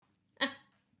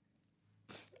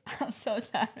I'm so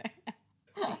tired.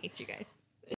 I hate you guys.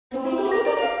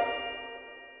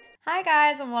 Hi,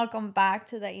 guys, and welcome back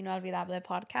to the Regrettable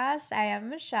podcast. I am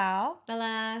Michelle.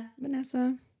 Bella.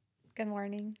 Vanessa. Good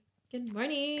morning. Good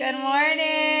morning. Good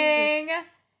morning.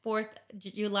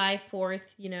 July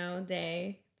 4th,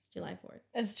 day. It's July 4th.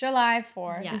 It's July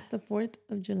 4th. Yes. It's the 4th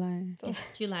of July.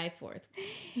 It's July 4th.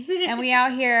 And we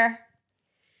out here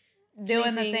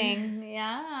doing the Sleeping. thing.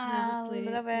 Yeah, Not a asleep.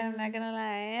 little bit. I'm not gonna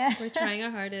lie. We're trying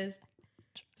our hardest.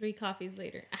 3 coffees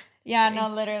later. Yeah, kidding. no,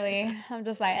 literally. I'm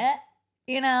just like,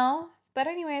 But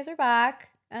anyways, we're back.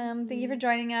 Thank you for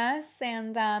joining us,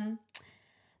 and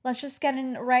let's just get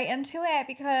right into it,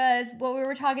 because what we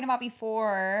were talking about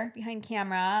before behind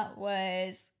camera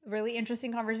was a really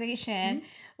interesting conversation,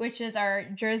 which is our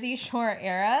Jersey Shore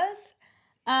eras.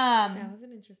 That was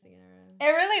an interesting era. It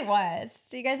really was.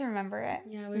 Do you guys remember it?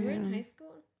 Yeah, we were in high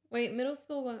school. Wait, middle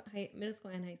school and high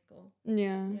school.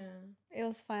 Yeah. Yeah. It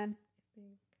was fun.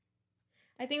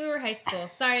 I think we were high school.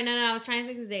 Sorry, no, I was trying to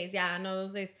think of the days. Yeah, no,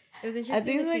 those days. It was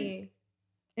interesting to see.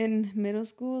 In middle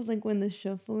school is like when the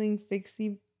shuffling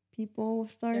fixie people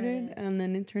started, and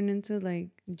then it turned into like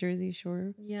Jersey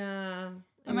Shore. Yeah.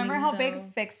 Remember how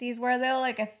big fixies were though?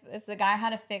 Like if the guy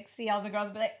had a fixie, all the girls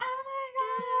would be like, "Oh my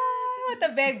god!" with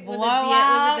the big blowout.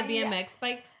 Was it the BMX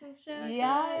bikes and shit?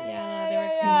 Yeah, they were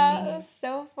crazy. Yeah. It was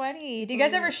so funny. Do you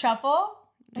guys ever shuffle?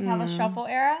 Like have a shuffle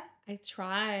era? I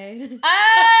tried.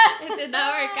 Ah! It did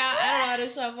not work out. I don't know how to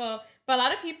shuffle. But a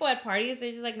lot of people at parties,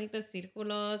 they just like make those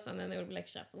círculos, and then they would be like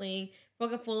shuffling.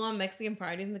 Like a full-on Mexican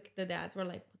parties, and the dads were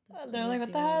like, They're like,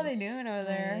 what the hell are they doing over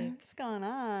there? Like, What's going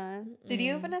on? Did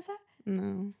you, Vanessa?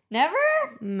 No. Never?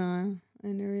 No. I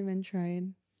never even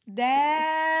tried.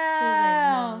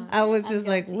 Damn. I was just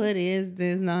like, what is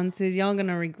this nonsense? Y'all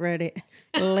gonna regret it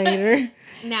later.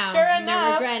 Now, Sure they're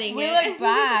enough, regretting we it. look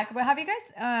back. But have you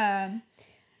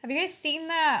guys seen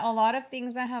that a lot of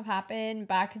things that have happened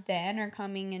back then are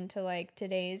coming into like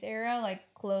today's era, like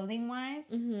clothing wise?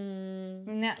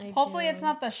 Mm-hmm. Hopefully it's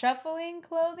not the shuffling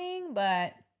clothing,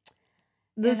 but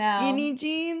The skinny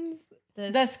jeans.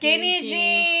 The skinny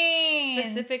jeans.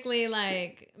 Specifically,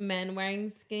 like men wearing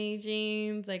skinny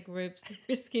jeans, like ripped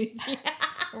skinny jeans.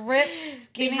 Ripped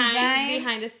skinny jeans.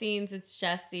 Behind the scenes, it's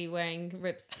Jesse wearing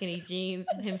ripped skinny jeans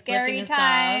and him Scary flipping us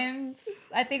times.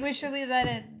 I think we should leave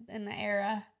that in the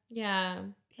era. Yeah.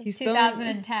 He's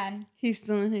 2010. He's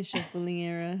still in his shuffling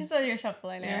era. He's still your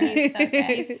shuffling era. He's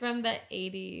okay. He's from the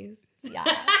 80s. Yeah.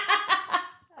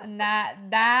 And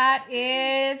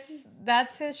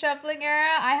that's his shuffling era.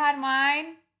 I had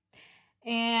mine.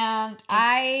 And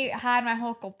I had my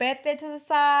whole copete to the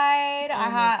side.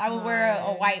 I would wear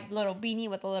a white little beanie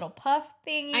with a little puff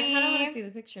thingy. I kind of want to see the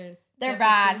pictures. They're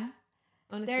bad.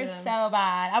 They're so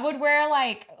bad. I would wear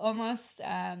like almost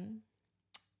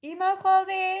emo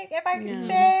clothing, if I could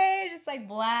say. Just like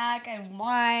black and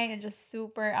white and just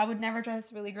super. I would never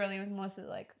dress really girly. It was mostly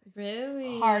like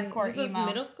really hardcore this emo. Was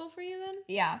middle school for you then?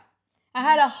 Yeah. I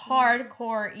had a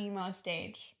hardcore emo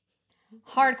stage.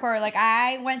 Hardcore. Like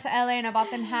I went to LA and I bought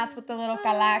them hats with the little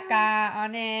calaca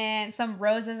on it, some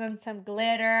roses and some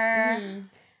glitter. Mm-hmm.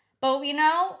 But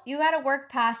you got to work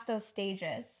past those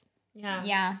stages. Yeah.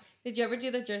 Yeah. Did you ever do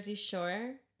the Jersey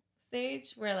Shore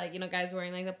stage where like, guys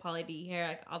wearing like the poly D hair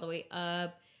like all the way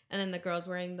up, and then the girls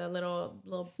wearing the little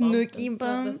snooky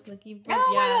bump? The snooky bump.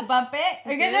 Oh, yeah. Bump it.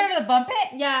 Are you guys ever the bump it?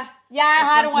 Yeah. Yeah, I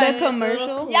had one. The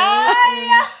commercial?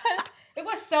 Yeah. It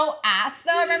was so ass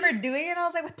though. I remember doing it and I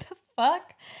was like, what the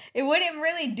fuck? It wouldn't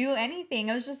really do anything.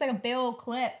 It was just like a big old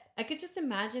clip. I could just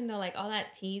imagine though, like all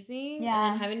that teasing, yeah,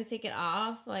 and then having to take it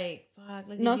off, like fuck.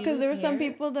 Like, no, because there were some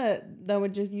people that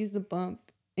would just use the bump,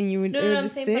 and you would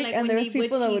just stick, like, and there was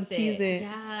people that would tease it.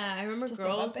 Yeah, I remember just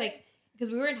girls like,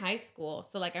 because we were in high school,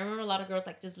 so like I remember a lot of girls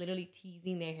like just literally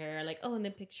teasing their hair, like in the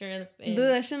picture. Dude,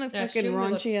 that shit looked fucking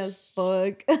raunchy as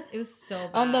fuck. It was so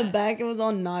bad. On the back, it was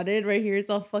all knotted. Right here, it's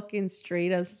all fucking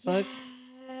straight as fuck.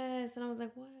 Yes, and I was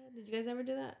like, what? Did you guys ever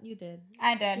do that? You did.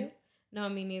 I did. Did no,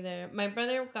 me neither. My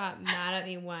brother got mad at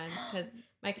me once because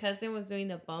my cousin was doing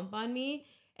the bump on me,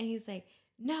 and he's like,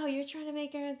 "No, you're trying to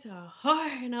make her into a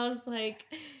whore," and I was like.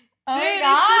 Oh dude, my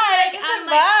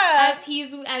God, it's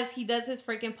just like, as he does his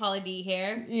freaking Polly D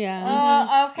hair. Yeah.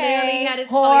 Oh, okay. Literally, he had his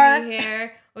Polly D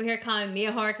hair over here calling me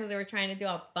a whore because they were trying to do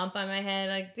a bump on my head.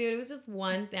 Like, dude, it was just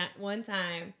one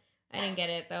time. I didn't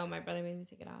get it though. My brother made me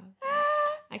take it off.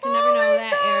 I can never know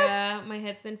that era. My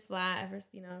head's been flat ever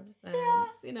since. Yeah,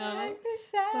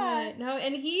 But no,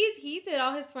 and he did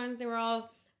all his friends. They were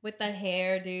all with the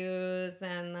hairdos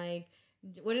and like,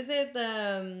 what is it?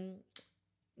 The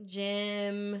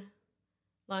gym,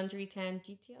 laundry tan,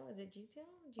 GTL. Is it GTL?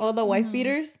 Oh, the wife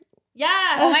beaters.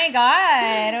 Yeah. Oh my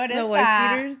god, what is The white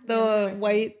that? beaters, the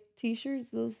white t-shirts,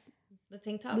 those The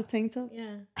tank top. the tank tops.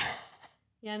 Yeah.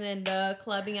 Yeah, and then the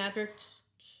clubbing after.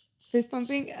 Fist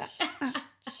pumping.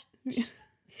 You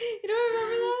don't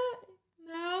remember that?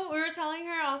 No. We were telling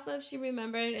her also if she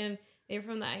remembered, and they were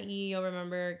from the IE. You'll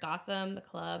remember Gotham, the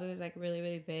club. It was like really,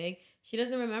 really big. She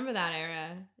doesn't remember that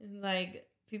era. And like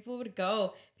people would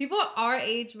go. People our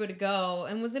age would go.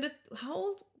 And was it how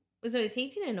old? Was it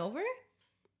 18 and over?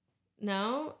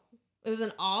 No. It was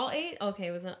an all age. Okay,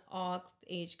 it was an all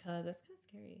age club. That's kind of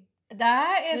scary.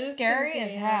 That It is is scary kinda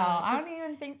as scary, hell. yeah, I 'cause don't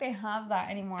even think they have that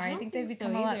anymore. I don't think they've think so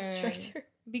become a lot either. stricter.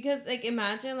 Because like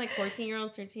imagine like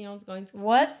 14-year-olds, 13-year-olds going to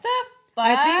What clubs. the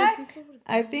fuck?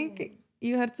 I think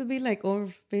you had to be like over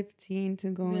 15 to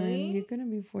go Really? in. You couldn't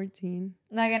be 14.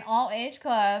 Like an all age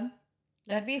club. That'd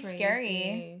That's be crazy.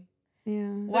 scary. Yeah.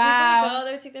 But Wow. people would go,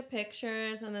 they would take their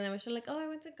pictures, and then they would show like, oh, I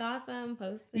went to Gotham,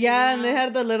 post it. Yeah, you and they know?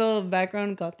 had the little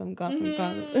background Gotham.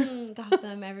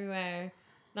 Gotham everywhere.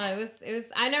 No, it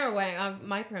was. I never went.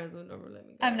 My parents would never let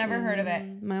me go. I've never heard of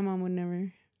it. My mom would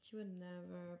never. She would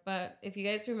never. But if you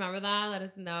guys remember that, let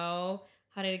us know.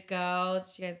 How did it go?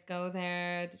 Did you guys go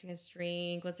there? Did you guys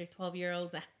drink? Was your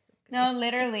 12-year-olds? No,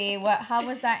 literally. How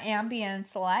was that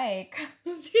ambience like?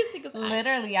 Seriously, because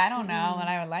Literally, I don't know, and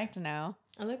I would like to know.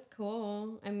 it looked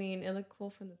cool. I mean, it looked cool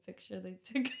from the picture they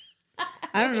took.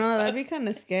 I don't know. That'd be kind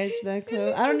of sketch, that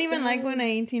club. I don't even like when I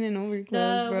 18 and over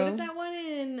clubs, bro. What is that one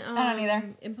in? I don't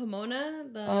either. In Pomona,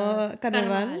 the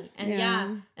Carnaval. and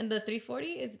yeah, and the 340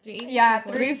 is it 380. Yeah,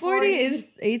 340 is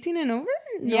 18 and over?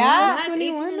 No, Yeah. it's That's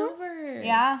 18 21. and No? over.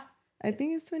 Yeah. I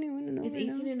think it's 21 and over. It's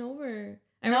 18 no? and over.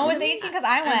 No, it's 18 because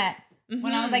I went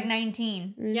when I was Mhm. like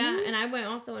 19. Really? Yeah, and I went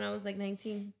also when I was like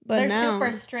 19. But They're now,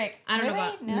 super strict. I don't know Really?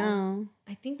 about- no.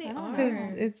 I think they I don't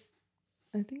are. Because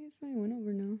I think it's 21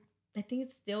 over now. I think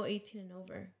it's still 18 and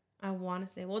over. I want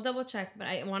to say. We'll double check, but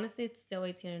I want to say it's still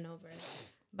 18 and over.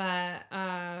 But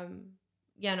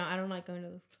yeah, no, I don't like going to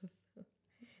those clubs.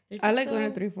 I like going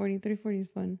to 340. 340 is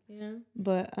fun. Yeah.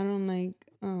 But I don't like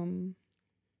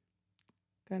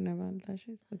Carnaval. That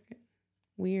shit's fucking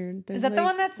weird. Is that the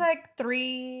one that's like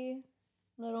 3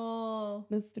 little...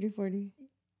 That's 340.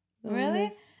 The one Really?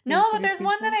 that's No, like but 3 there's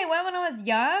one that pieces. I went when I was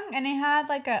young, and it had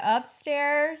like a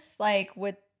upstairs, like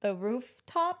with the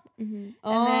rooftop. Mhm.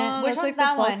 then- which that's one's like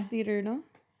that the Fox one? Theater, no?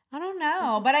 I don't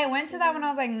know, but I went to that when I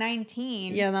was like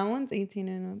 19. Yeah, that one's 18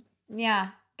 and up. Yeah,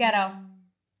 ghetto.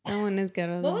 That one is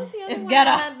ghetto. What though. was the other It's one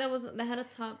ghetto. that had a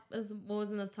top? What was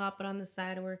in the top, but on the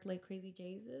side where like Crazy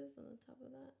J's is on the top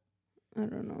of that? I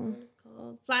don't know. What is it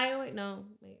called? Flyaway? No,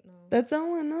 wait, no. That's that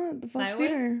one, no? The Fox Flyaway?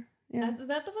 Theater. Yeah. Is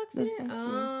that the Fox That's Theater? Fox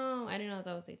Theater. Oh, I didn't know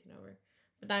that was 18 over.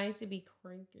 But that used to be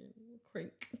crank.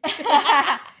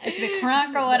 It's the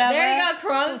crunk or whatever. There you go,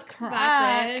 crunk. Crunk.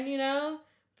 Back then, you know.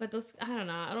 But those, I don't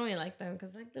know. I don't really like them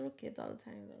because like little kids all the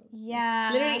time. Though. Yeah.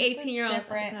 Literally it's 18-year-olds at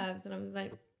different. the clubs, and I was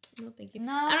like, no, thank you.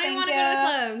 No, I don't even thank want to go to the you.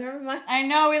 club. Never mind. I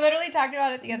know. We literally talked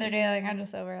about it the other day. Like, I'm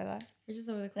just over that. We're just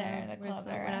over the club. There, the club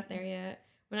We're area. not there yet.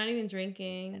 We're not even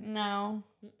drinking. No,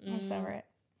 I'm just Mm-mm. over it.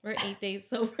 We're 8 days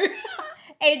sober.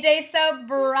 8 days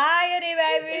sobriety,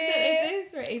 baby. Is it 8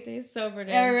 days? We're 8 days sober.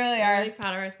 Dude. Yeah, we really We're are. really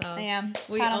proud of ourselves. I am.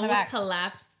 We Pat on the almost back.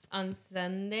 collapsed on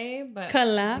Sunday, but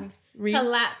Collapsed?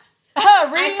 collapsed. Oh, I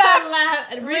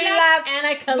relapsed and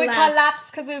I collapsed. We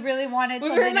collapsed because we really wanted We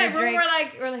something were in my to room. drink.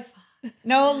 We're like, fuck.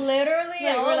 No, literally.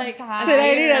 Like, I we're was like, tired.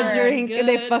 Today I need a Tired. drink. And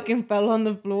they Good. fucking fell on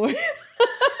the floor.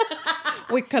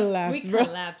 We collapsed, We bro.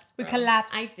 collapsed. We bro.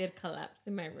 collapsed. I did collapse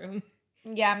in my room,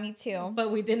 Yeah, me too. but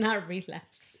we did not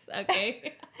relapse.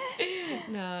 Okay.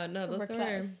 no, those We're were.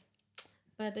 close.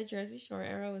 But the Jersey Shore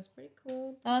era was pretty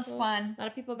cool. That was Cool. fun. A lot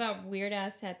of people got weird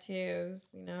ass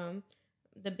tattoos. You know,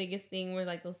 the biggest thing were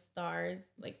like those stars.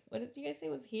 Like, what did you guys say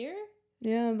was here?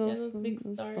 Yeah, Yeah, those big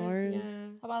those stars. stars. Yeah.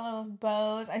 How about those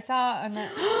bows? I saw The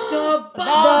the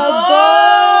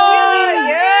bows!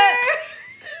 Yeah.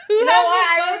 Who You know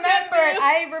has what? a bow tattoo?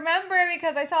 I remember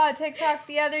because I saw a TikTok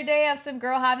the other day of some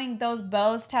girl having those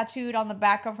bows tattooed on the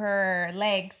back of her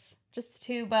legs. Just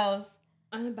 2 bows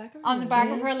On the back of her on the back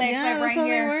leg? of her legs, Yeah, like that's right how they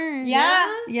here. were.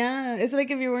 Yeah. Yeah, it's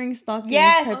like if you're wearing stockings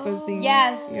Yes. type of thing.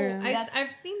 Yes. Yeah.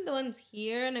 I've seen the ones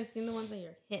here and I've seen the ones on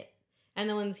your hip and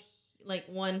the ones like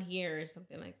one here or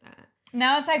something like that.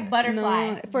 Now it's like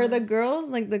butterfly. No, for the girls,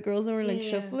 like the girls that were like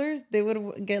Yeah. shufflers, they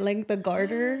would get like the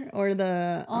garter or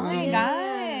the Oh my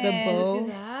God. the Do bow.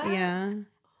 that? Yeah.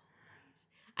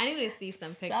 I need to see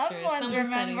some pictures. Someone's Someone send me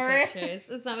remember. pictures.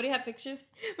 Does somebody have pictures?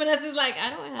 Vanessa's like, I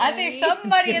don't have I think any.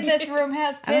 somebody in this room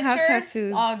has I don't pictures. have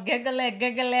tattoos. Oh,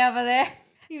 giggly over there.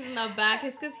 He's in the back.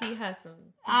 It's because he has some.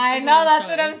 I know, that's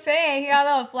what I'm saying. He got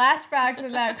little flashbacks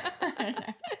in that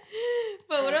corner.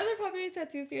 But what other popular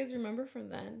tattoos do you guys remember from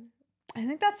then? I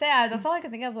think that's it. That's all I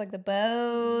can think of, like the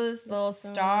bows, The little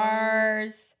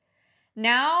stars.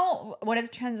 Now, what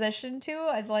it's transitioned to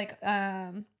is like,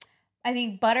 I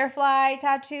think butterfly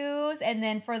tattoos, and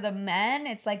then for the men,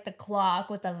 it's like the clock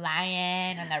with the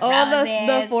lion and the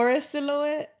roses. The forest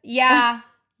silhouette. Yeah.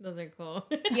 Those are cool.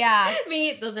 Yeah.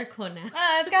 Those are cool now.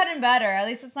 It's gotten better. At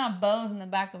least it's not bows in the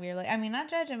back of your leg. I mean, not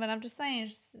judging, but I'm just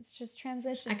saying it's just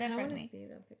transitioned I kind of want to differently. see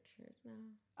the pictures now.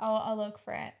 I'll look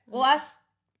for it. Well, ask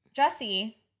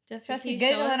Jesse. Jesse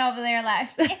giggling over there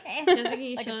like Jesse, can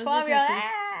you like show a us 12-year-old.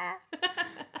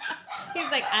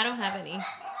 He's like, I don't have any.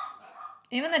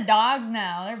 Even the dogs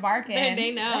know. They're barking.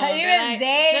 They know. Even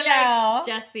they know. Like,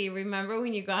 Jesse, remember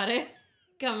when you got it?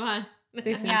 Come on.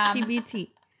 They say Yeah.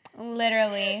 TBT.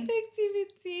 Literally. Big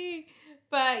TBT.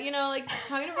 But, like,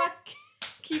 talking about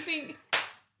keeping...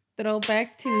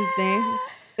 Throwback Tuesday.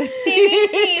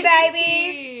 TBT,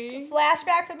 baby.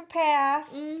 Flashback from the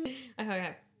past.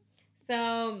 Okay.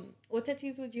 So, what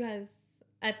tattoos would you guys,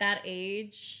 at that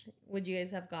age, would you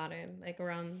guys have gotten? Like,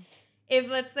 around... If,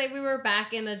 let's say, we were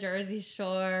back in the Jersey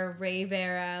Shore, rave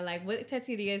era, like, what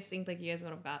tattoo do you guys think, like, you guys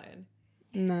would have gotten?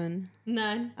 None.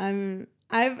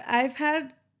 I've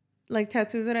had, like,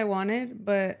 tattoos that I wanted,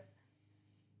 but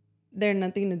they're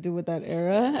nothing to do with that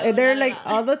era. No, they're, not like, at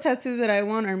all. all the tattoos that I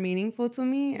want are meaningful to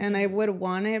me, and I would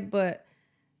want it, but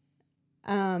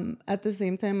at the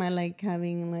same time, I like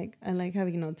having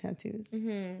no tattoos.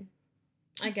 Mm-hmm.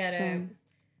 I get it.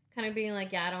 Kind of being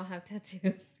like, yeah, I don't have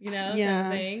tattoos, Yeah. Kind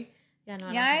of thing. Yeah,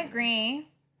 no, Yeah, I agree.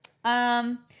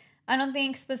 I don't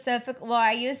think specific. Well,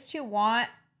 I used to want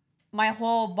my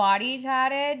whole body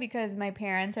tatted because my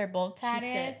parents are both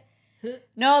tatted.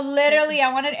 No, literally,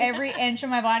 I wanted every inch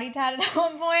of my body tatted at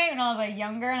one point when I was like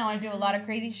younger, and I wanted to do a lot of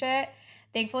crazy shit.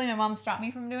 Thankfully, my mom stopped me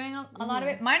from doing a lot of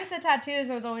it. Minus the tattoos,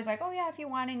 I was always like, oh yeah, if you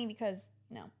want any, because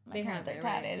my parents are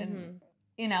tatted, and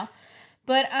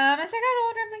But as I got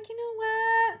older, I'm like, you know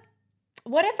what?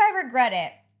 What if I regret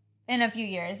it in a few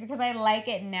years because I like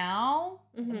it now?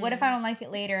 What if I don't like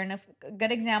it later? And if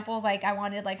good examples, like I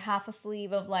wanted like half a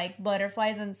sleeve of like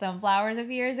butterflies and sunflowers a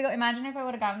few years ago. Imagine if I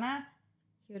would have gotten that.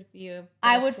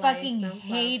 I would fucking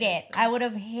hate it. I would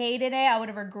have hated it. I would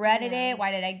have regretted it.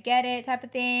 Why did I get it? Type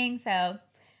of thing. So,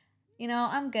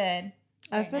 I'm good.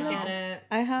 I feel like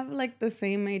I have like the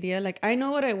same idea. Like I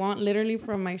know what I want literally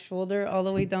from my shoulder all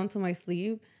the way down to my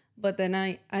sleeve. But then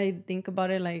I think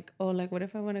about it like, oh, like what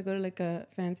if I want to go to like a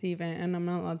fancy event and I'm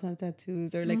not allowed to have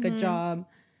tattoos or like a job?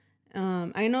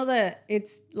 I know that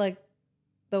it's like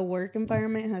the work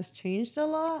environment has changed a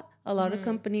lot. A lot of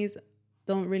companies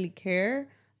don't really care,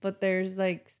 but there's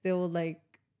like still like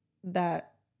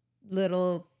that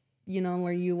little,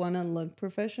 where you want to look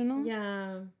professional.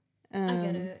 Yeah. I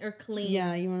get it. Or clean.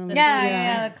 Yeah, you want to look.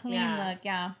 Yeah, the clean look.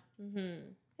 Yeah. Mm-hmm.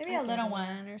 Maybe a little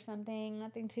one or something.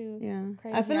 Nothing too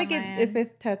crazy. I feel like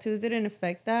if tattoos didn't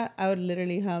affect that, I would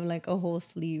literally have like a whole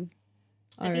sleeve.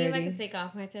 Already. I think if I could take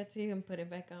off my tattoo and put it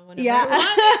back on whenever I want,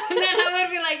 then I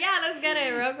would be like, yeah, let's get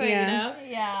it real quick,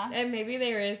 Yeah. And maybe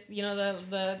there is,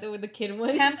 the kid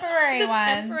ones. Temporary ones.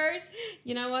 Temporary.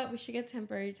 You know what? We should get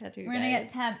temporary tattoos. We're going to get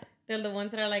temp. They're the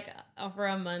ones that are like for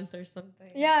a month or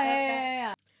something.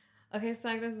 Yeah. Okay, so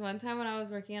like this one time when I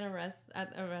was working at a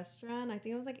restaurant, I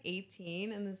think I was like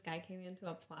 18, and this guy came in to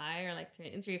apply or like to an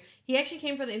interview. He actually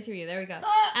came for the interview. There we go. And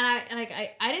I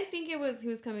didn't think he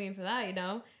was coming in for that,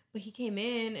 but he came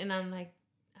in, and I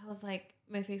was like,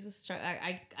 my face was struck.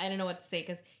 I didn't know what to say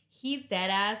because he dead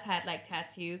ass had like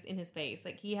tattoos in his face.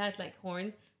 Like he had like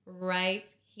horns right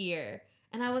here,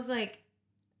 and I was like,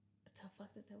 what the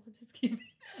fuck did that one just keep?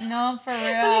 No, for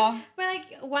real. But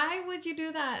why would you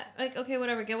do that? Like, okay,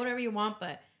 whatever, get whatever you want,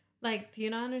 but like, do you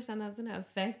not understand that's gonna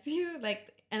affect you?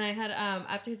 Like, and I had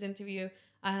after his interview,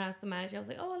 I had asked the manager, I was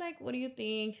like, oh, like, what do you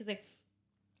think? She's like,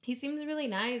 he seems really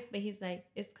nice, but he's like,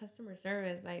 it's customer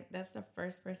service. Like, that's the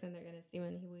first person they're gonna see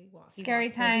when he walks. Scary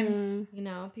times.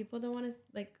 People don't want to,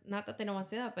 like, not that they don't want to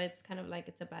see that, but it's kind of like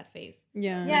it's a bad face.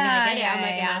 Yeah. Yeah. I get it. I'm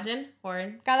like, imagine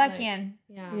horns. Cada quien.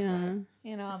 Yeah.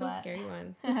 Some scary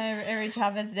ones. Every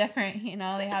job is different.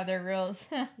 They have their rules.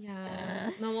 Yeah.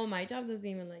 No, well, my job doesn't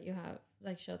even let you have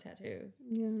like show tattoos.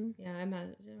 Yeah. Yeah, I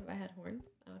imagine if I had horns,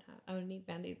 I would need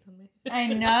band-aids on me. I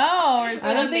know.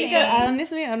 I don't think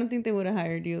honestly, I don't think they would have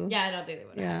hired you. Yeah, I don't think they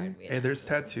would have hired me. Hey, there's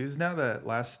tattoos now that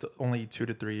last only 2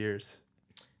 to 3 years.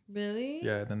 Really?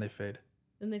 Yeah, then they fade.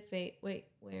 Then they fade. Wait,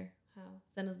 where? How?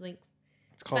 Send us links.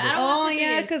 It's called. Oh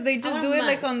yeah, because they just do it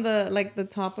like on the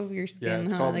top of your skin. Yeah,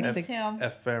 it's called like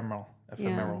ephemeral.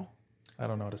 Yeah. I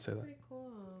don't know how to say that. Pretty cool.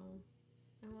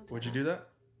 Would you do that?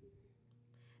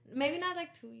 Maybe not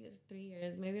like 2 years, 3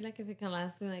 years. Maybe like if it can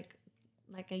last me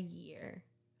like a year,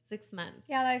 6 months.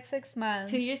 Yeah, like 6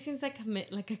 months. 2 years seems like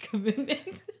a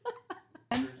commitment.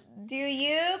 Do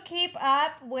you keep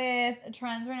up with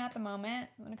trends right now at the moment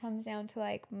when it comes down to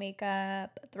like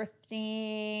makeup,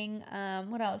 thrifting?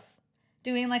 What else?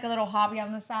 Doing like a little hobby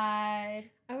on the side.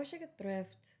 I wish I could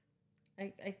thrift.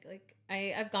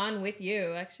 I've gone with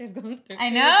you. Actually, I've gone thrifting. I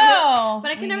know,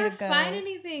 but I can We never need to go. find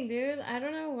anything, dude. I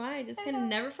don't know why. I just can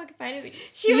never fucking find anything.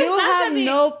 You was have me.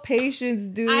 no patience,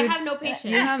 dude. I have no patience.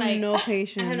 You have like, no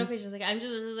patience. I have no patience. Like I'm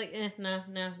just like no.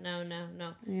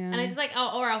 Yeah. And I just like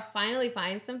I'll finally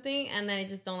find something and then I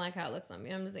just don't like how it looks on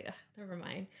me. I'm just like ugh, never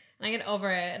mind. And I get over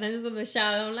it and I'm just in the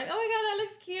shower. I'm like, oh my god, that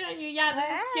looks cute on you. Yeah,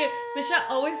 that looks cute. Michelle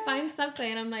always finds something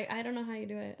and I'm like, I don't know how you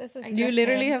do it. This is You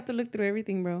literally have to look through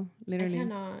everything, bro. Literally. I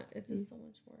cannot. It's just so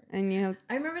much work. And you have.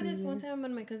 I remember this one time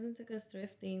when my cousin took us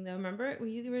thrifting. Though, remember?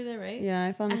 You were there, right? Yeah,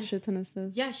 I found a And- shit ton of stuff.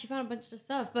 Yeah, she found a bunch of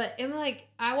stuff. But in like,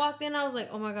 I walked in, I was like,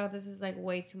 oh my god, this is like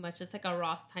way too much. It's like a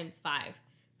Ross times 5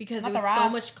 because Not it the was so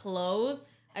Ross. much clothes.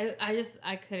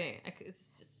 I couldn't.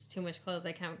 It's just too much clothes.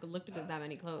 I can't look through that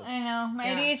many clothes. I know. My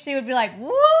Yeah. ADHD would be like, woo!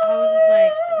 I was just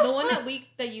like, the one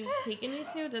that you've taken me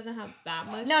to doesn't have that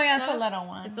much. No, yeah, it's a stuff. little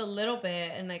one. It's a little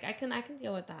bit, and like I can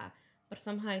deal with that. But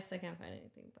somehow I still can't find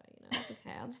anything. But you know, it's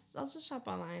okay. I'll just shop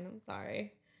online. I'm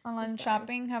sorry. Online sorry.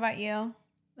 shopping. How about you,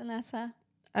 Vanessa?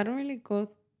 I don't really go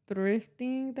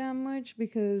thrifting that much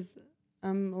because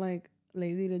I'm like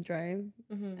lazy to drive,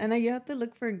 and you have to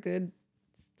look for good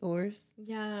stores.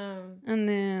 Yeah. And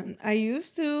then I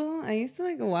used to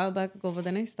like a while back ago, but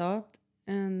then I stopped.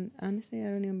 And honestly, I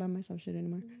don't even buy myself shit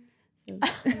anymore. So.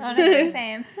 Honestly,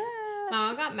 same. My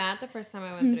mom got mad the first time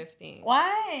I went thrifting.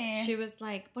 Why? She was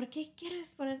like, ¿Por qué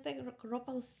quieres ponerte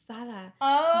ropa usada?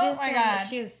 Oh This my and god. that.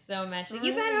 She was so mad. She's like,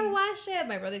 you better wash it.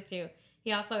 My brother too.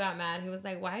 He also got mad. He was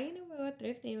like, why are you never go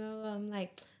thrifting? I'm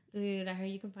like, dude, I heard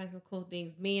you can find some cool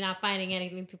things. Me not finding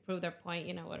anything to prove their point,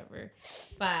 you know, whatever.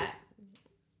 But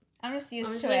I'm just used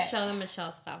I'm just to gonna it. show them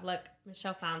Michelle's stuff. Look,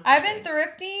 Michelle found I've something. been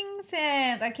thrifting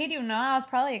since, I kid you not, I was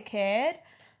probably a kid.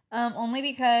 Only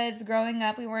because growing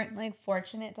up we weren't like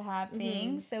fortunate to have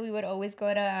things, so we would always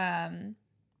go to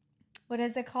what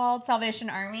is it called, Salvation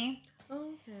Army,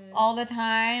 all the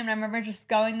time. And I remember just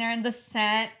going there in the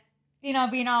scent, you know,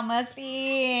 being all musty,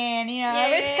 and you know,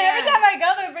 every time I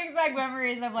go there, it brings back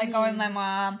memories of like going with my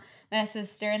mom, my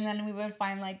sister, and then we would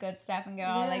find like good stuff and get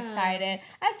all like excited.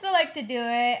 I still like to do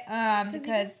it because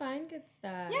you can find good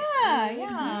stuff.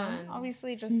 yeah.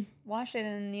 Obviously, just wash it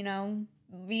and, you know,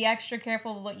 be extra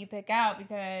careful with what you pick out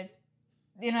because,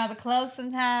 you know, the clothes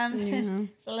sometimes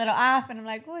it's a little off and I'm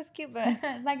like, oh, it's cute, but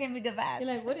it's not giving me good vibes. You're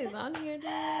like, what is on here, dude?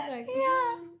 Like,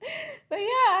 yeah. But yeah,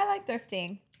 I like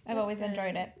thrifting. I've always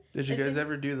enjoyed it. Did you guys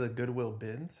ever do the Goodwill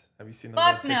bins? Have you seen those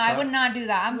Fuck on no, TikTok? I would not do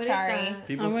that. I'm What is sorry. that?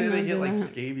 People I say would they not get do like that.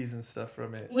 scabies and stuff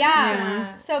from it.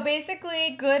 Yeah. So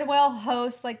basically, Goodwill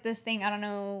hosts like this thing. I don't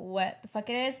know what the fuck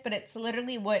it is, but it's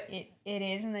literally what it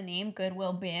is in the name,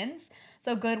 Goodwill bins.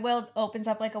 So Goodwill opens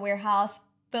up like a warehouse,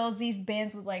 fills these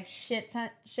bins with like shit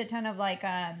ton of like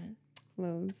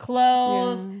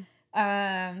clothes,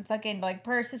 fucking like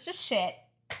purses, just shit.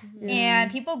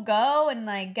 And people go and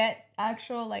like get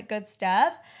actual like good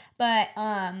stuff, but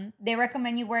they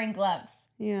recommend you wearing gloves.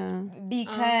 Yeah.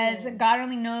 Because God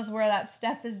only knows where that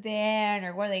stuff has been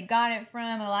or where they got it from.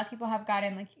 And a lot of people have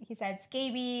gotten, like he said,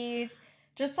 scabies,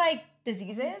 just like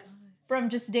diseases from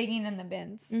just digging in the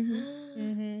bins.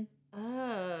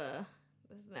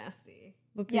 That's nasty.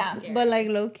 But Yeah. But like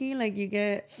low key, like you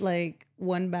get like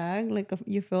one bag, like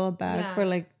you fill a bag for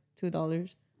like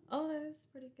 $2. Oh, that is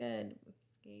pretty good.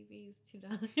 Scabies,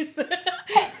 $2.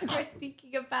 We're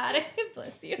thinking about it.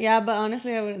 Bless you. Yeah, but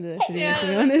honestly, I wouldn't do that shit Yeah, to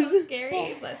be that's honest. so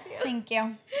scary. Bless you. Thank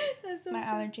you. That's so, My so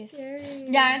allergies. scary.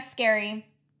 Yeah, it's scary.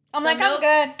 I'm So like, no, I'm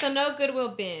good. So no Goodwill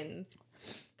bins.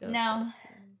 No.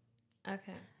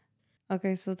 Okay.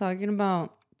 Okay, so talking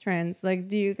about trends, like,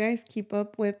 do you guys keep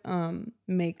up with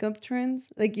makeup trends?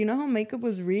 Like, you know how makeup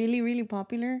was really, really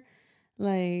popular?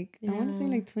 Like, I want to say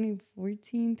like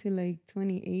 2014 to like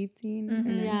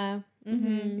 2018. Yeah.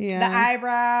 Yeah. The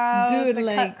eyebrows, Dude, the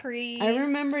like, cut crease. I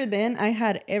remember then I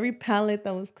had every palette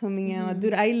that was coming out.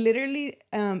 Dude, I literally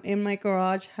in my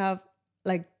garage have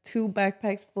like 2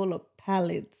 backpacks full of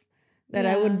palettes that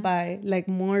I would buy. Like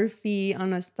Morphe,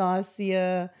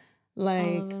 Anastasia,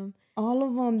 like all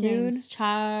of them, James dude.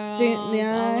 Charles. I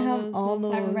have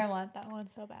all I remember I those. want that one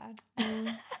so bad.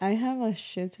 I have a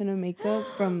shit ton of makeup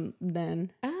from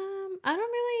then. I don't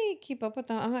really keep up with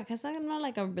them. I'm not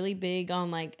like a really big on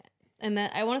like and then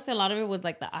I want to say a lot of it was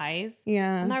like the eyes.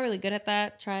 Yeah. I'm not really good at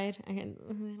that. Tried. I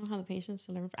don't have the patience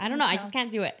to learn. I don't know. I just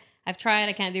can't do it. I've tried.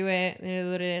 I can't do it. It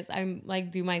is what it is. I'm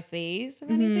like do my face if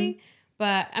anything.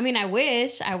 But I mean, I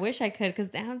wish I could, because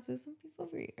damn, so some people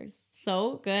are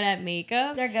so good at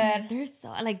makeup. They're good. They're so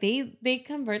like they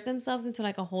convert themselves into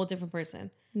like a whole different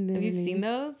person. Have you seen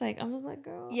those? Like, I was like,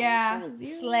 girl, Yeah, I wish I was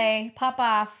you. slay, pop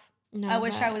off. No, I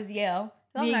wish I was you.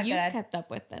 Those not you good. kept up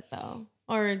with it though,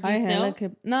 or do you I still? hella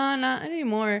kept, no, not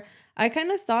anymore. I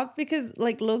kind of stopped because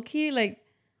like low key, like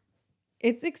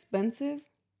it's expensive.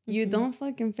 You don't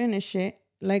fucking finish it.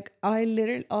 Like I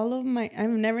literally I've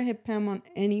never hit Pam on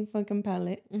any fucking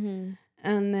palette, and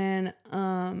then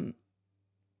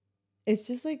it's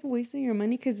just like wasting your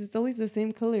money because it's always the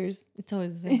same colors. It's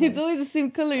always the same. It's always the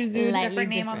same colors, dude. Different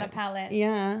name on the palette.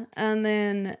 Yeah, and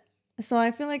then so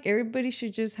I feel like everybody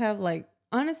should just have like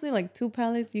honestly like 2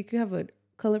 palettes. You could have a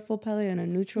colorful palette and a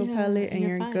neutral palette, and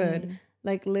you're good.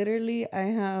 Like literally, I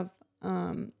have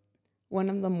one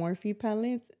of the Morphe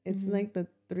palettes. It's like the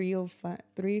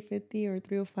 350 or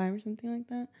 305 or something like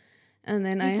that. And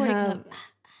then I have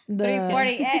the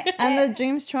 340 and the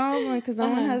James Charles one, because that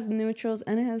one has neutrals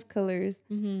and it has colors.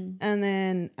 And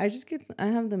then I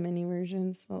have the mini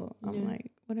version, so I'm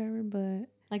like whatever. But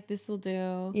like this will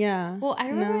do. Yeah. Well, I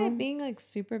remember it being like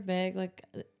super big, like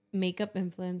makeup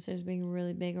influencers being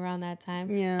really big around that time.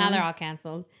 Yeah. Now they're all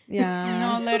canceled.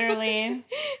 Yeah. No, literally.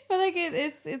 But like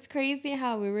it's crazy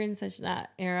how we were in such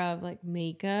that era of like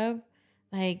makeup.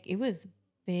 Like it was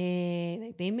big.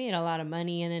 Like they made a lot of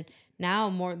money, and then now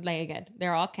more like again,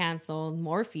 they're all canceled.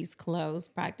 Morphe's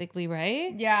closed practically,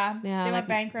 right? Yeah. Yeah, They like, went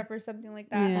bankrupt or something like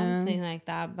that. Yeah. something like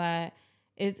that. But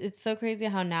it's so crazy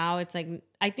how now it's like,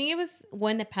 I think it was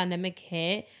when the pandemic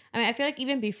hit. I mean, I feel like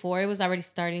even before it was already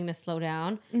starting to slow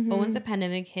down. But once the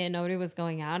pandemic hit, nobody was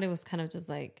going out. It was kind of just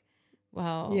like,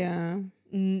 well, Yeah.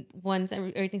 Once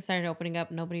everything started opening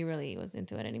up, nobody really was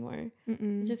into it anymore.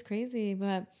 Which is crazy.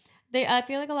 But I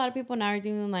feel like a lot of people now are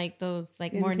doing like those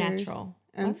like more natural.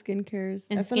 And skincares.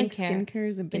 And I feel like skincare. skincare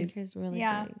is a big Skincare's really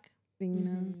big. thing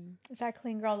now. It's that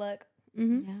clean girl look. Yeah,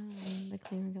 the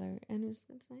clean regular. And it's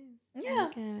nice. Yeah.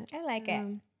 I like it.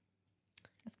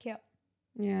 That's cute.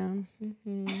 Yeah.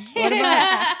 What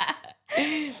about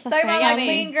Talking about like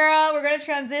clean girl, we're gonna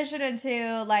transition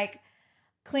into like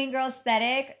clean girl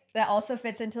aesthetic that also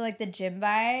fits into like the gym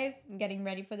vibe. Getting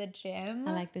ready for the gym.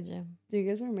 I like the gym. Do you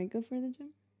guys wear makeup for the gym?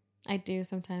 I do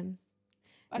sometimes.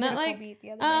 I Not did a like full beat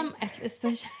the other day.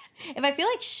 especially if I feel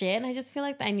like shit and I just feel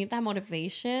like I need that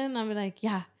motivation. I'm like,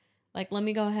 yeah, like let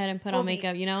me go ahead and put Full on beat.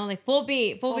 makeup, you know, like full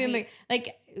beat. beat.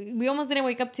 Like we almost didn't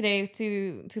wake up today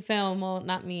to film. Well,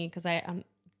 not me, because I'm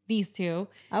these two.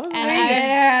 I was And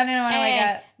I didn't want to wake Hey,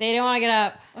 up. they didn't want to get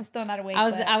up. I'm still not awake. I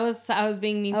was but- I was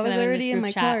being mean to I was them already in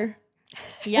this my group chat. car.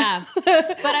 Yeah.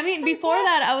 But I mean, before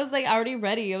that, I was like already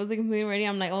ready. I was like completely ready.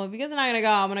 I'm like, oh, if you guys are not gonna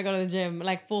go, I'm gonna go to the gym,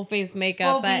 like full face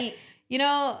makeup. Full But beat. you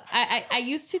know, I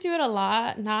used to do it a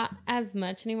lot, not as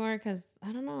much anymore, because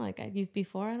I don't know, like I used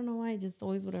before. I don't know why, I just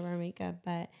always would wear makeup.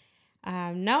 But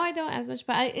now I don't as much.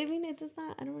 But I mean, it does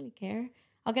not. I don't really care.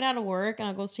 I'll get out of work and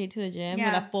I'll go straight to the gym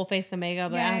with a full face of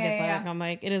makeup. Like, I don't give a fuck. I'm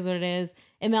like, it is what it is.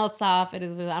 It melts off. It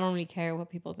is. I don't really care what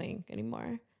people think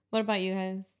anymore. What about you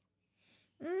guys?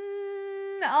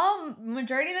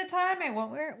 Majority of the time I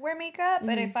won't wear makeup,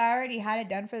 but if I already had it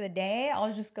done for the day,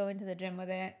 I'll just go into the gym with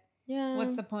it. Yeah.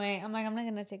 What's the point? I'm like, I'm not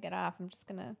gonna take it off. I'm just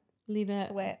gonna Leave it.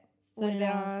 sweat Sweat with it it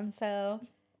off. on. So,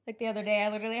 like the other day, I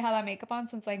literally had that makeup on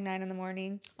since like 9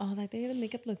 a.m. Oh, like the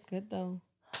makeup looked good though.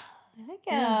 Heck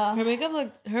Yeah.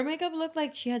 Her makeup looked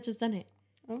like she had just done it.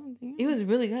 Oh, damn. It was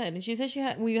really good. And she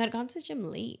said we had gone to the gym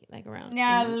late, like around.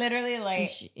 Yeah, 8. literally And like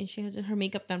she had her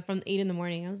makeup done from 8 a.m.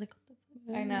 I was like,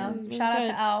 I know. It was really Shout out good.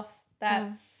 to Elf.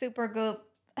 That super goop.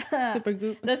 Super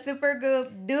goop. The super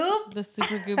goop dupe. The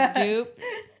super goop dupe.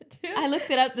 I looked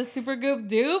it up, the super goop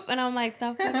dupe, and I'm like,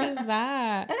 the fuck is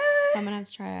that? I'm gonna have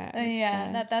to try it.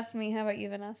 Yeah, that's me. How about you,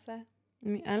 Vanessa? I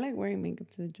mean, I like wearing makeup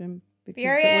to the gym because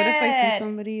Period. what if I see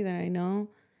somebody that I know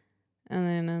and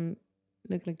then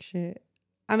look like shit?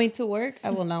 I mean, to work,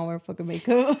 I will not wear fucking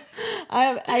makeup.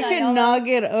 I cannot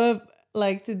get up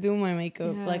like to do my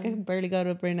makeup. Yeah. Like I barely got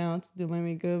up right now to do my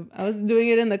makeup. I was doing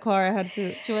it in the car. I had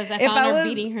to. She was. I If found I her was-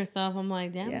 beating herself. I'm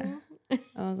like, damn. Yeah. girl.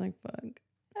 I was like, fuck.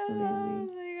 Oh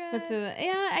Lazy. my But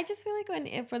I just feel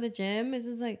like for the gym, it's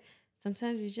just like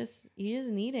sometimes you just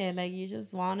need it. Like you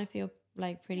just want to feel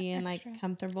like pretty and like Extra.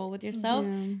 comfortable with yourself.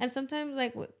 Yeah. And sometimes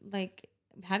like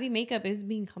having makeup is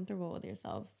being comfortable with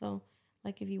yourself. So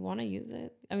like if you want to use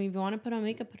it, I mean, if you want to put on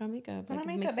makeup, Put on like, if it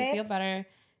makeup, makes you feel babes. better.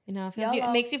 You know,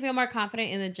 it makes you feel more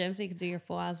confident in the gym so you can do your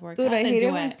full ass workout. Dude, I hate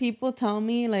it when people tell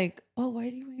me, like, oh, why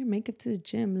do you wear your makeup to the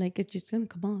gym? Like, it's just going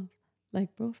to come off.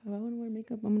 Like, bro, if I want to wear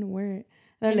makeup, I'm going to wear it.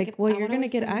 They're like, well, you're going to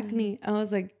get acne. I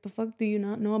was like, the fuck, do you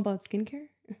not know about skincare?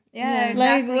 Yeah,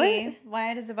 exactly. Like,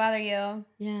 why does it bother you?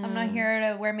 Yeah. I'm not here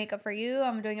to wear makeup for you.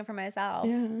 I'm doing it for myself.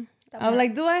 Yeah. I'm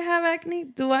like, do I have acne?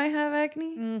 Do I have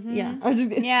acne? Mm-hmm. Yeah. I was just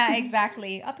kidding. Yeah,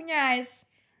 exactly. Up in your eyes.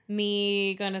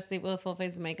 Me going to sleep with a full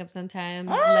face of makeup sometimes.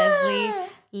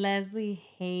 Leslie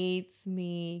hates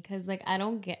me because, like, I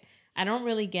don't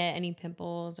really get any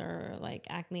pimples or, like,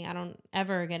 acne. I don't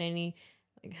ever get any.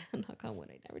 Like, knock on wood,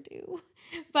 I never do.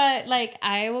 But, like,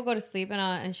 I will go to sleep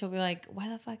and she'll be like, why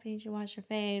the fuck didn't you wash your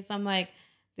face? I'm like,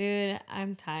 dude,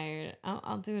 I'm tired.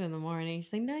 I'll do it in the morning.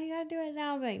 She's like, no, you gotta do it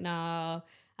now. I'm like, no,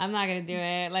 I'm not gonna do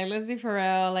it. Like, let's be for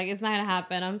real. Like, it's not gonna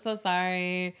happen. I'm so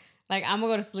sorry. Like, I'm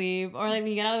gonna go to sleep. Or, like,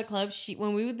 when you get out of the club,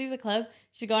 when we would do the club,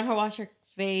 she'd go and wash her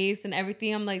face and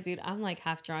everything. I'm like, dude, I'm, like,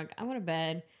 half drunk. I'm going to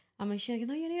bed. I'm like, she's like,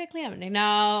 no, you need to clean up. I'm like,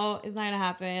 no, it's not gonna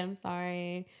happen. I'm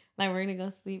sorry. Like, we're gonna go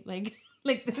sleep, like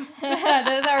this. This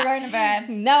is how we're going to bed.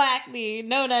 No acne,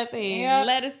 no nothing. Yep.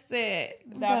 Let it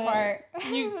sit. That part.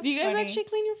 Do you guys actually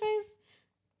clean your face?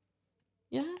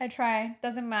 Yeah. I try.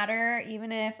 Doesn't matter.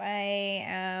 Even if I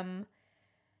am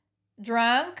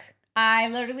drunk,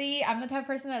 I'm the type of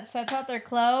person that sets out their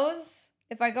clothes.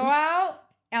 If I go out,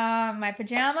 my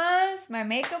pajamas, my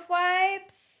makeup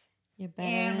wipes,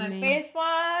 and my face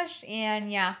wash,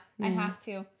 and I have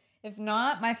to. If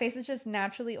not, my face is just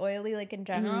naturally oily, like in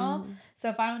general. So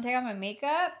if I don't take off my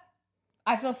makeup,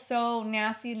 I feel so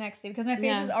nasty next day because my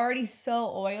face is already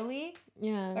so oily.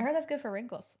 Yeah. I heard that's good for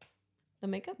wrinkles. The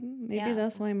makeup? Maybe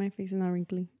that's why my face is not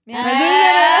wrinkly. Yeah.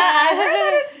 I heard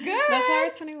that it's good. That's why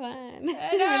we're 21.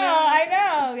 I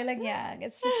know. You're like, yeah,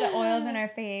 it's just the oils in our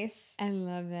face. I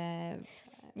love that.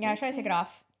 Yeah, I try to take it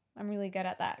off. I'm really good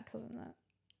at that because I'm not.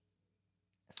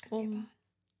 It's gonna be bad.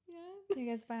 Yeah, it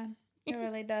gets bad. It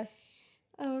really does.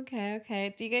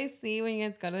 Okay. Do you guys see when you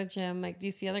guys go to the gym? Like, do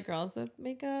you see other girls with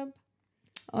makeup?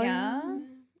 Oh, yeah.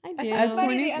 I do. At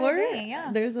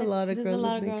 24, there's a lot of girls. There's a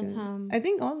lot of makeup. girls. I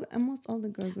think almost all the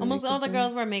girls. Almost all the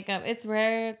girls wear makeup. It's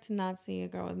rare to not see a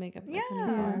girl with makeup. At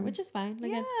 24, which is fine.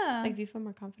 Like, like, you feel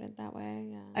more confident that way.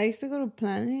 Yeah. I used to go to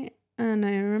Planet, and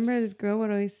I remember this girl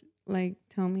would always like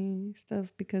tell me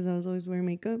stuff because I was always wearing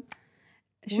makeup.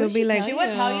 She'll be like, she would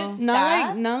tell you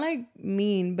stuff? not like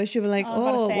mean, but she'll be like,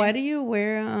 why do you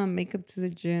wear makeup to the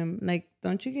gym? Like,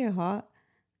 don't you get hot?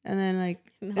 And then like,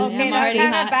 okay, that's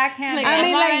kind of backhand. Like, I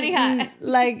mean, already hot.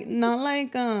 Like, not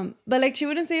like but like she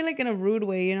wouldn't say it like in a rude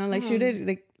way, you know, like she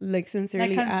would like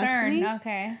sincerely ask me.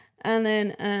 Okay.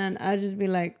 And I'd just be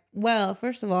like, well,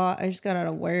 first of all, I just got out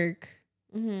of work.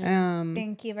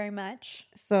 Thank you very much.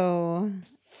 So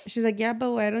she's like, yeah,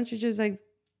 but why don't you just like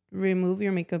remove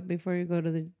your makeup before you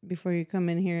come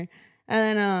in here?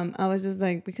 And then I was just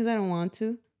like, because I don't want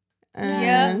to.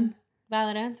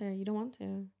 Valid answer. You don't want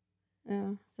to.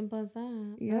 Yeah. Simple as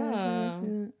that.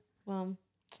 Yeah. Well,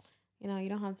 you know, you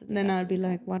don't have to. Then I'd be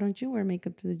like, why don't you wear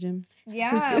makeup to the gym?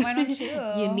 Yeah, why don't you?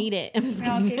 You need it.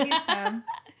 I'll give you some.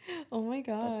 Oh my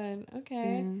God.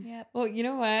 Okay. Yeah. Yep. Well, you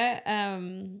know what?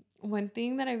 One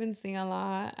thing that I've been seeing a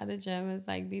lot at the gym is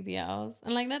like BBLs.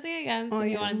 And like nothing against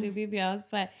if you want to do BBLs,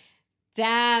 but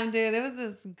damn, dude, there was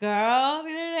this girl the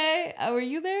other day. Were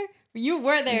you there? You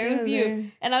were there. It was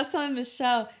you. And I was telling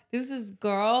Michelle, there was this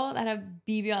girl that had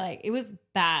BBL. Like, it was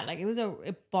bad. Like, it was a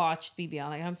botched BBL.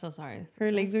 Like, I'm so sorry.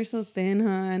 Her legs were so thin, huh?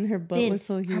 And her butt was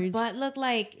so huge. Her butt looked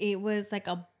like it was like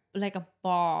a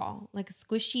ball, like a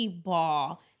squishy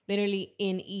ball, literally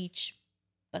in each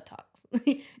buttocks.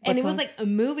 And it was like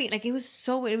moving. Like, it was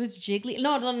jiggly.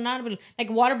 No, not a balloon. Like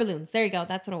water balloons. There you go.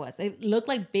 That's what it was. It looked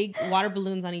like big water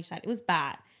balloons on each side. It was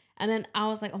bad. And then I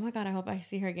was like, oh my God, I hope I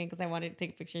see her again because I wanted to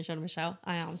take a picture and show to Michelle.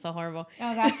 I know, I'm so horrible. I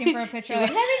was asking for a picture. Like,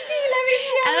 let me see.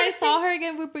 And I saw her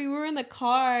again, but we were in the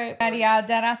car. Yeah,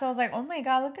 dead ass. I was like, oh my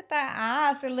God, look at that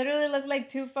ass. It literally looked like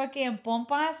two fucking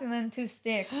pompas and then two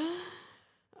sticks.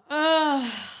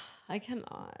 I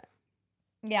cannot.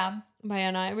 Yeah. But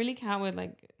yeah, no, I really can't with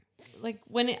like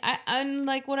when I'm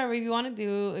like, whatever, if you want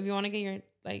to get your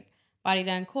like body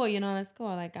done, cool, you know, that's cool.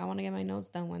 Like, I want to get my nose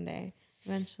done one day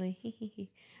eventually.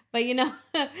 But you know,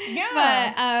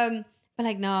 but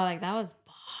like, no, like that was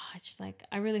botched. Like,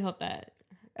 I really hope that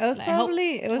it was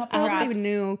probably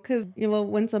new because, you know,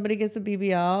 when somebody gets a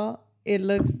BBL, it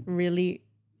looks really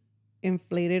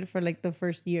inflated for like the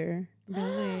first year.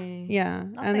 Really? Yeah.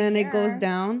 And then it goes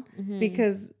down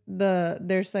because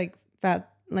there's like fat,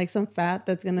 like some fat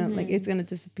that's gonna like it's gonna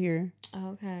disappear.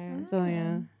 Okay. So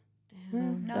yeah.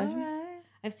 Damn. All right.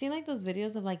 I've seen like those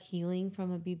videos of like healing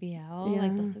from a BBL. Yeah.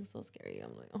 Like those look so scary.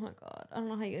 I'm like, oh my God, I don't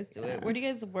know how you guys do it. Where do you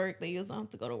guys work? That you guys don't have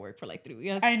to go to work for like 3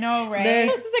 weeks. I know, right?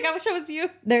 It's like I wish I was you.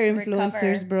 They're Recover.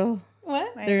 influencers, bro.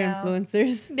 What? I They're know.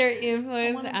 influencers. They're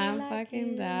influenced. wanna be I'm like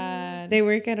fucking you. dead. They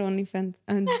work at OnlyFans.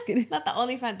 I'm just kidding. Not the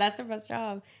OnlyFans. That's their best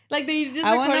job. Like they just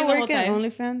I want recording to the whole work at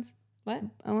time. OnlyFans. What?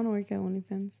 I want to work at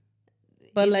OnlyFans.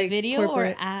 But In like the video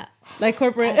corporate. or at Like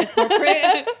corporate.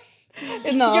 corporate?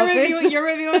 In the office. You're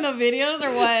reviewing the videos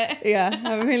or what? Yeah.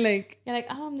 I mean, like, You're like,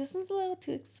 this one's a little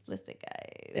too explicit,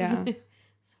 guys. Yeah.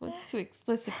 What's too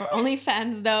explicit for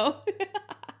OnlyFans, though?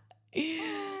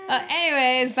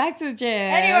 Anyways, back to the gym.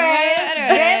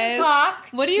 Anyways, gym talk.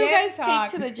 What do you Gym guys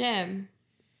talk. take to the gym?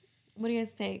 What do you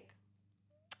guys take?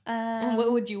 And Um,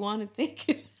 what would you want to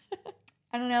take?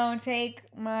 I don't know. Take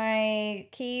my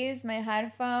keys, my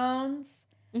headphones,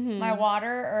 Mm-hmm. my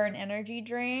water, or an energy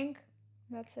drink.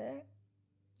 That's it.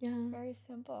 Yeah. Very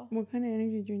simple. what kind of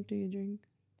energy drink do you drink?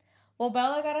 Well,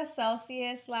 Bella got a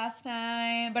Celsius last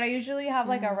time, but I usually have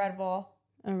like a Red Bull.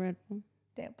 A Red Bull.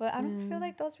 But I don't feel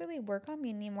like those really work on me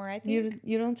anymore. I think.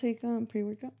 You don't take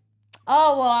pre-workout?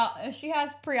 Oh well, if she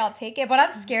has pre, I'll take it. But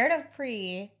I'm scared of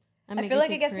pre. I feel like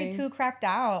it gets me too cracked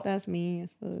out. That's me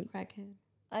as food. crackhead.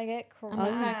 I get I'm a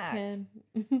cracked. crackhead.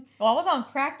 Well, I was on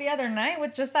crack the other night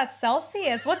with just that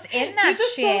Celsius. What's in that Dude, the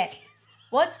shit? Celsius-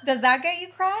 Does that get you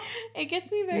cracked? It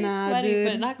gets me very Nah, sweaty, dude.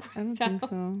 but not I don't cracked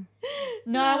think so.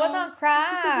 No, I was on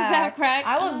crack. Is that crack?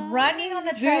 I was running on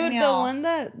the treadmill. Dude, the one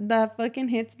that fucking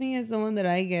hits me is the one that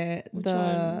I get. Which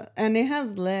one? And it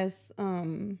has less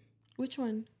Which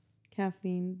one?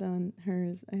 caffeine than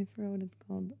hers. I forgot what it's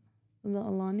called. The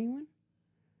Alani one?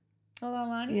 Oh,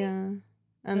 Alani? Yeah.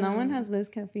 And that one has less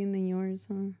caffeine than yours,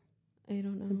 huh? I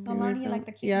don't know. Alani, like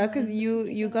the cute Yeah, because ones.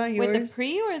 you got yours. Wait, the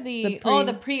pre or the The oh pre.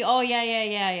 the pre? Oh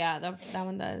yeah. That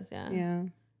one does, yeah. Yeah.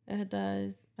 It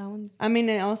does. That one's I mean,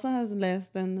 it also has less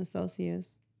than the Celsius.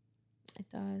 it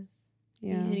does.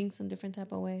 Yeah. You're hitting some different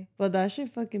type of way. But that shit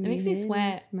fucking It makes me hit and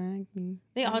sweat. Smack me.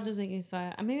 They all just make me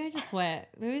sweat. Maybe I just sweat.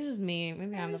 Maybe it's just me.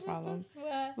 Maybe I'm the problem.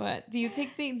 But do you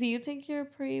take your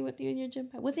pre with you in your gym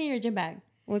bag? What's in your gym bag?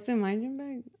 What's in my gym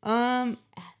bag?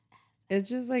 It's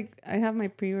just like I have my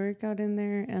pre-workout in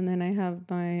there, and then I have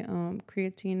my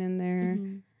creatine in there,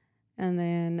 and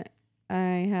then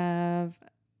I have.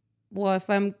 Well, if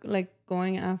I'm like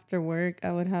going after work,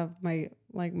 I would have my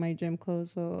gym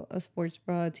clothes, so a sports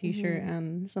bra, a t-shirt,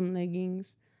 and some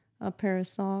leggings, a pair of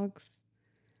socks,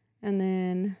 and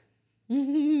then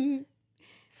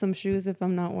some shoes if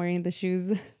I'm not wearing the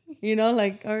shoes,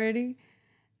 like already,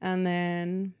 and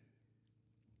then.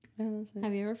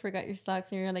 Have you ever forgot your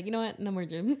socks and you're like, you know what? No more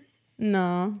gym.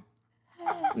 No.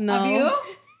 Have you?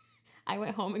 I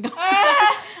went home and got the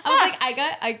socks. I was like, I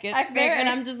get I there and figured.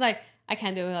 I'm just like, I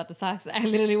can't do it without the socks. I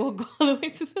literally will go all the way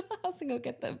to the house and go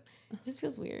get them. It just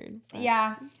feels weird. But,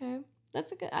 Yeah. okay.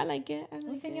 That's a good. I like it.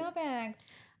 What's in your bag?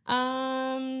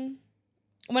 When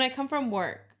I come from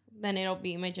work, then it'll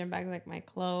be my gym bag, like my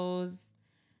clothes,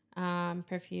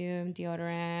 perfume,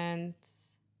 deodorant.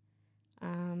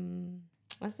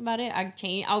 That's about it.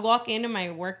 I'll walk into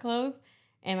my work clothes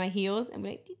and my heels and be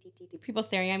like, dee, dee, dee, dee. People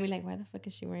staring at me like, why the fuck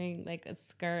is she wearing like a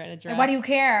skirt and a dress? And why do you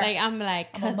care? Like, I'm like,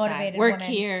 I'm a cause I motivated work woman.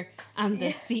 here. I'm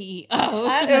the CEO.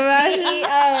 I'm the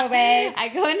CEO, babe. I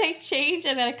go and I change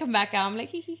and then I come back out. I'm like,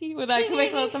 hee hee hee. When I put my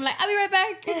clothes, I'm like, I'll be right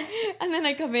back. And then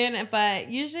I come in.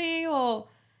 But usually, I'll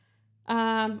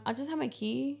just have my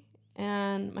key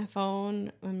and my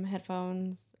phone and my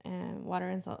headphones and water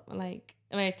and salt. Like,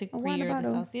 I took pre or the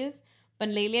Celsius. But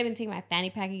lately, I've been taking my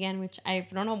fanny pack again, which I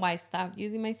don't know why I stopped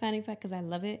using my fanny pack because I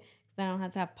love it. Because I don't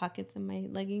have to have pockets in my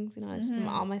leggings. I just put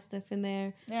all my stuff in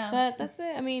there. Yeah. But that's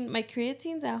it. I mean, my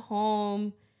creatine's at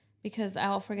home because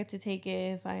I'll forget to take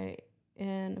it I'll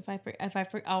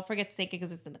forget to take it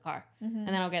because it's in the car. And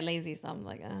then I'll get lazy. So I'm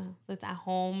like, so it's at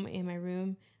home in my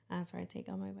room. That's where I take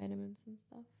all my vitamins and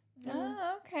stuff.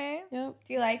 Oh, okay. Yep.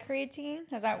 Do you like creatine?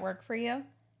 Does that work for you?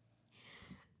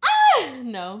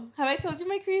 No. Have I told you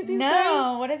my creatine No.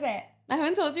 story? What is it? I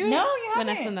haven't told you? No, you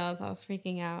haven't. Vanessa knows. I was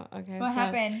freaking out. Okay. What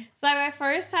happened? So my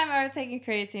first time ever taking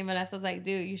creatine, Vanessa was like,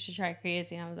 dude, you should try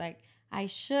creatine. I was like, I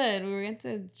should. We were going to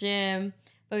the gym.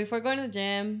 But before going to the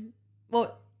gym,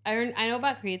 well, I know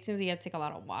about creatine, so you have to take a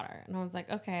lot of water. And I was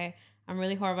like, okay, I'm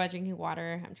really horrible at drinking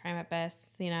water. I'm trying my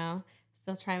best,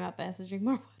 Still trying my best to drink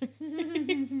more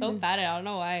water. So bad at it. I don't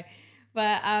know why.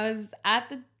 But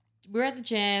we were at the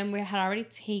gym. We had already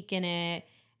taken it.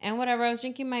 And whatever, I was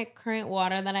drinking my current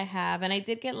water that I have. And I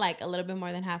did get like a little bit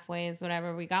more than halfway is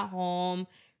whatever. We got home.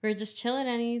 We were just chilling.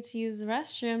 I needed to use the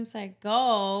restroom. So I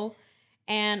go.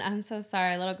 And I'm so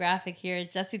sorry, a little graphic here.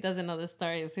 Jesse doesn't know the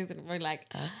story. So he's going to be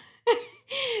like,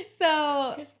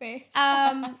 So, His face.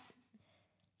 I'm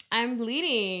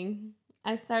bleeding.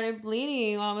 I started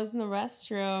bleeding while I was in the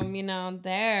restroom,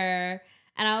 there.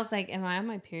 And I was like, am I on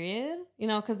my period?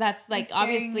 Because that's like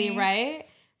obviously me. right.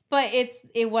 But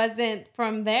it wasn't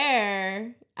from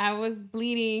there. I was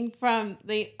bleeding from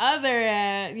the other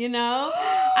end,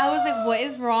 I was like, what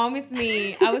is wrong with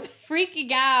me? I was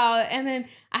freaking out. And then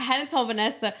I hadn't told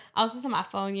Vanessa. I was just on my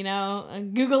phone,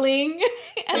 Googling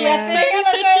and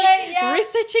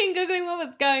researching, Googling what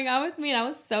was going on with me. And I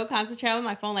was so concentrated on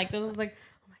my phone. Like, this was like,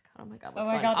 oh my God, what's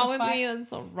going on with me? I'm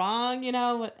so wrong,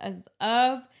 what is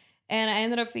up? And I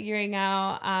ended up figuring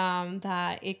out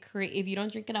that if you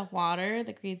don't drink enough water,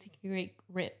 the creatine can create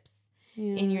rips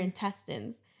in your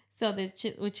intestines. So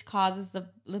which causes the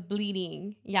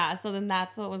bleeding. Yeah, so then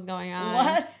that's what was going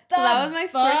on. So that was my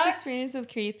first experience with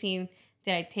creatine.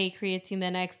 Did I take creatine the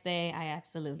next day? I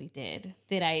absolutely did.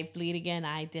 Did I bleed again?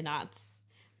 I did not.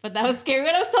 But that was scary.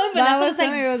 When I was telling Vanessa, I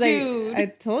was like, dude. I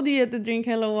told you had to drink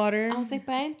hella water. I was like,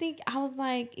 but I didn't think, I was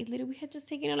like, we had just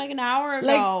taken it like an hour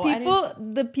ago.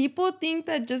 Like people think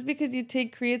that just because you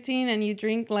take creatine and you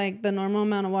drink like the normal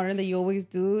amount of water that you always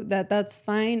do, that's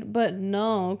fine. But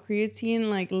no,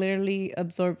 creatine like literally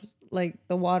absorbs like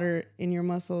the water in your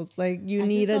muscles. Like you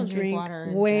need to drink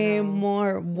way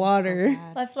more water. So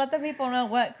let's let the people know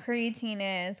what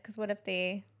creatine is, because what if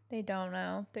they don't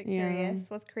know? They're curious.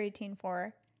 What's creatine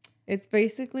for? It's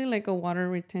basically like a water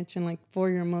retention, like for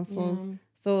your muscles. Yeah.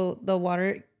 So the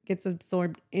water gets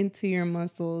absorbed into your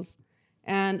muscles.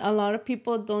 And a lot of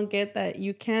people don't get that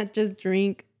you can't just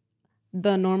drink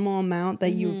the normal amount that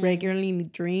you regularly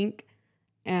drink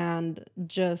and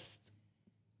just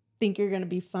think you're going to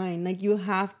be fine. Like you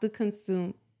have to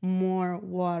consume more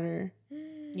water.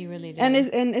 You really do.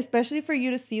 And especially for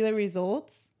you to see the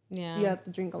results, you have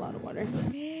to drink a lot of water.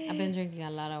 I've been drinking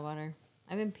a lot of water.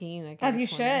 I've been peeing like as you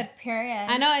should. Period.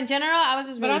 I know. In general, I was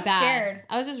just really bad. Scared.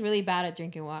 I was just really bad at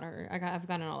drinking water. I've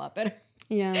gotten a lot better.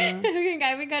 Yeah, I've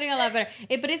been getting a lot better.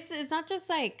 But it's not just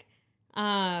like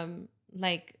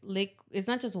it's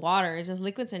not just water. It's just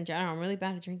liquids in general. I'm really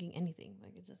bad at drinking anything.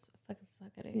 Like it's just fucking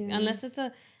suck at it. Yeah.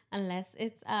 Unless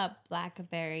it's a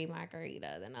blackberry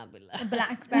margarita, then I'll be like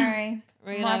blackberry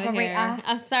margarita.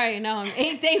 I'm sorry, no, I'm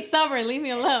 8 days sober. Leave me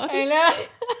alone. I know.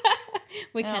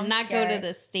 We cannot go to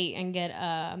the state and get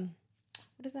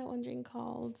what is that one drink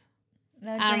called?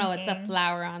 No I don't know. It's a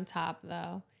flower on top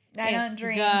though. I don't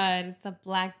drink. Good. It's a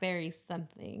blackberry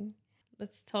something.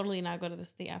 Let's totally not go to the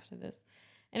state after this.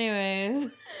 Anyways,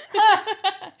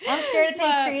 I'm scared to take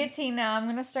creatine now. I'm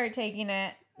gonna start taking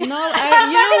it. No, you know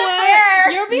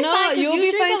what? You'll be fine because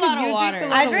you drink a lot of water.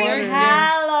 I drink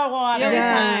hella water. You'll be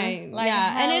fine. Like,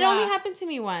 and it only happened to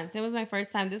me once. It was my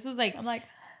first time. This was like, I'm like,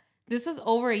 this was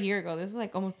over a year ago. This was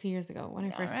like almost 2 years ago when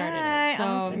I first started it.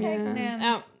 So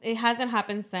it hasn't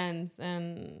happened since.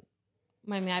 And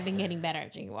I've been getting better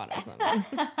at drinking water. So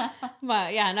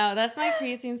but yeah, no, that's my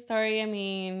creatine story. I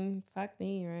mean, fuck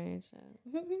me, right?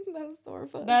 That was so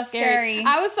fun. That's scary.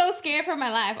 I was so scared for my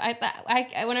life. I thought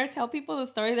when I tell people the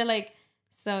story, they're like,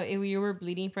 so if you were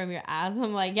bleeding from your ass,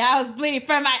 I'm like, yeah, I was bleeding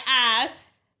from my ass.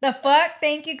 The fuck?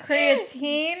 Thank you,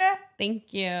 creatine.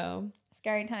 Thank you.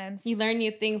 Scary times. You learn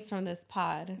new things from this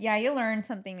pod. Yeah, you learn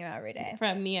something new every day.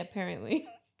 From me, apparently.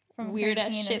 From weird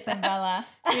ass shit and Bella.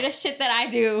 Weird ass shit that I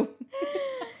do.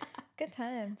 Good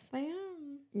times. I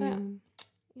am. But,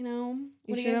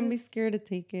 you shouldn't be scared to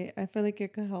take it. I feel like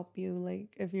it could help you,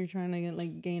 like if you're trying to get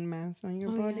gain mass on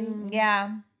your body.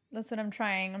 Yeah, that's what I'm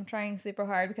trying. I'm trying super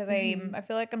hard because I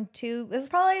feel like I'm too. This is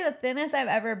probably the thinnest I've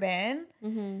ever been.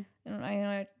 And I know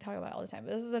I talk about it all the time,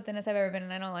 but this is the thinnest I've ever been,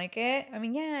 and I don't like it. I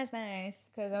mean, yeah, it's nice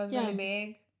because I was really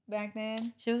big back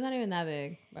then. She was not even that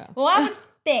big, bro. Well, I was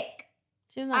thick.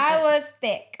 I was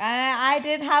thick. I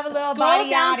did have a little Scroll body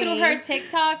down outie. through her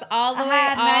TikToks all the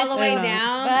way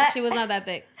down. But she was not that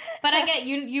thick. But I get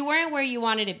you weren't where you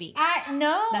wanted to be. I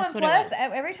know. That's and plus,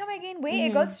 every time I gain weight,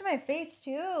 it goes to my face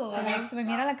too. Like, se me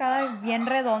mira la cara bien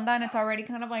redonda, and it's already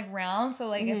kind of like round. So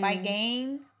like, if I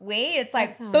gain weight, it's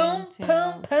like boom,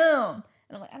 boom, boom,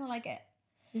 and I'm like, I don't like it.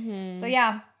 So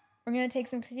yeah, we're gonna take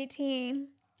some creatine.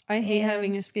 I hate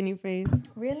having a skinny face.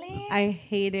 Really? I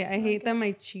hate it. I hate that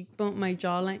my cheekbone, my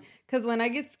jawline. Because when I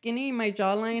get skinny, my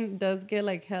jawline does get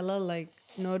like hella like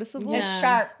noticeable. It's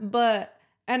sharp.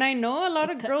 And I know a lot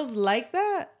of girls like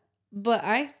that, but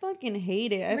I fucking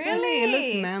hate it. I feel like it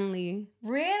looks manly.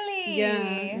 Really?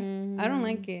 Yeah. I don't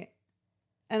like it.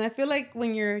 And I feel like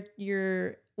when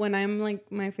when I'm like,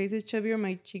 my face is chubbier,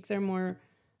 my cheeks are more,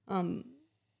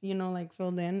 like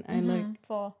filled in. I like,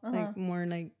 full. like more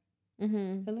like, I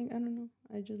don't know.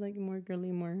 I just like more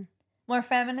girly, more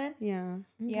feminine. Yeah.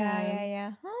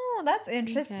 Yeah. Oh, that's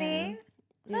interesting. Okay.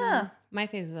 Huh. My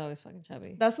face is always fucking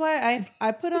chubby. That's why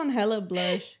I put on hella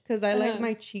blush because I like Uh-huh.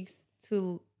 my cheeks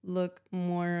to look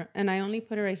more, and I only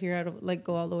put it right here. I don't like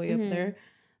go all the way up there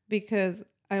because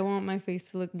I want my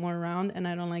face to look more round, and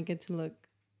I don't like it to look.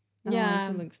 I don't want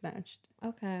it to look snatched.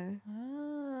 Okay.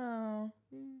 Oh.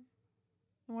 Mm.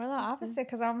 We're the opposite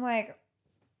because I'm like,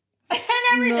 and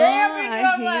every day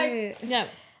I'm like, it. Yeah.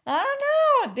 I don't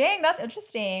know. Dang, that's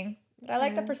interesting. But I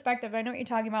like the perspective. I know what you're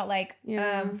talking about, like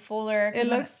fuller. It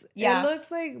looks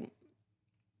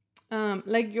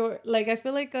like your I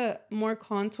feel like a more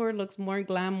contour looks more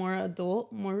glam, more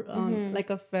adult, more like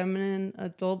a feminine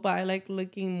adult, but I like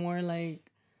looking more like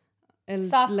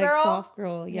soft girl. Soft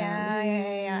girl,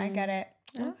 Yeah. I get it.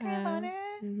 Okay, Bonnet.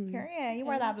 Mm-hmm. Period. You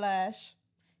wear that blush.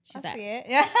 She's I see it.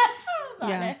 Yeah.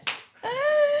 Yeah.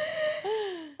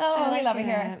 Oh, we love it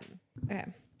here. Okay.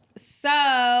 So,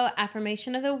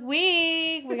 affirmation of the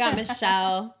week. We got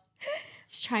Michelle.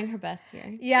 She's trying her best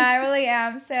here. Yeah, I really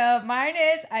am. So mine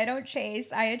is I don't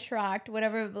chase, I attract.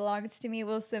 Whatever belongs to me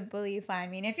will simply find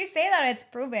me. And if you say that, it's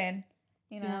proven.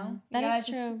 You know? that you gotta is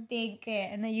just true. think it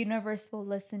and the universe will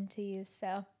listen to you.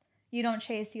 So you don't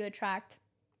chase, you attract.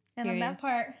 And on that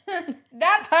part,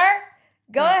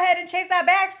 go ahead and chase that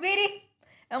bag, sweetie.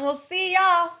 And we'll see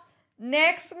y'all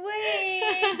next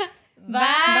week.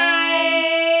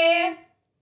 Bye.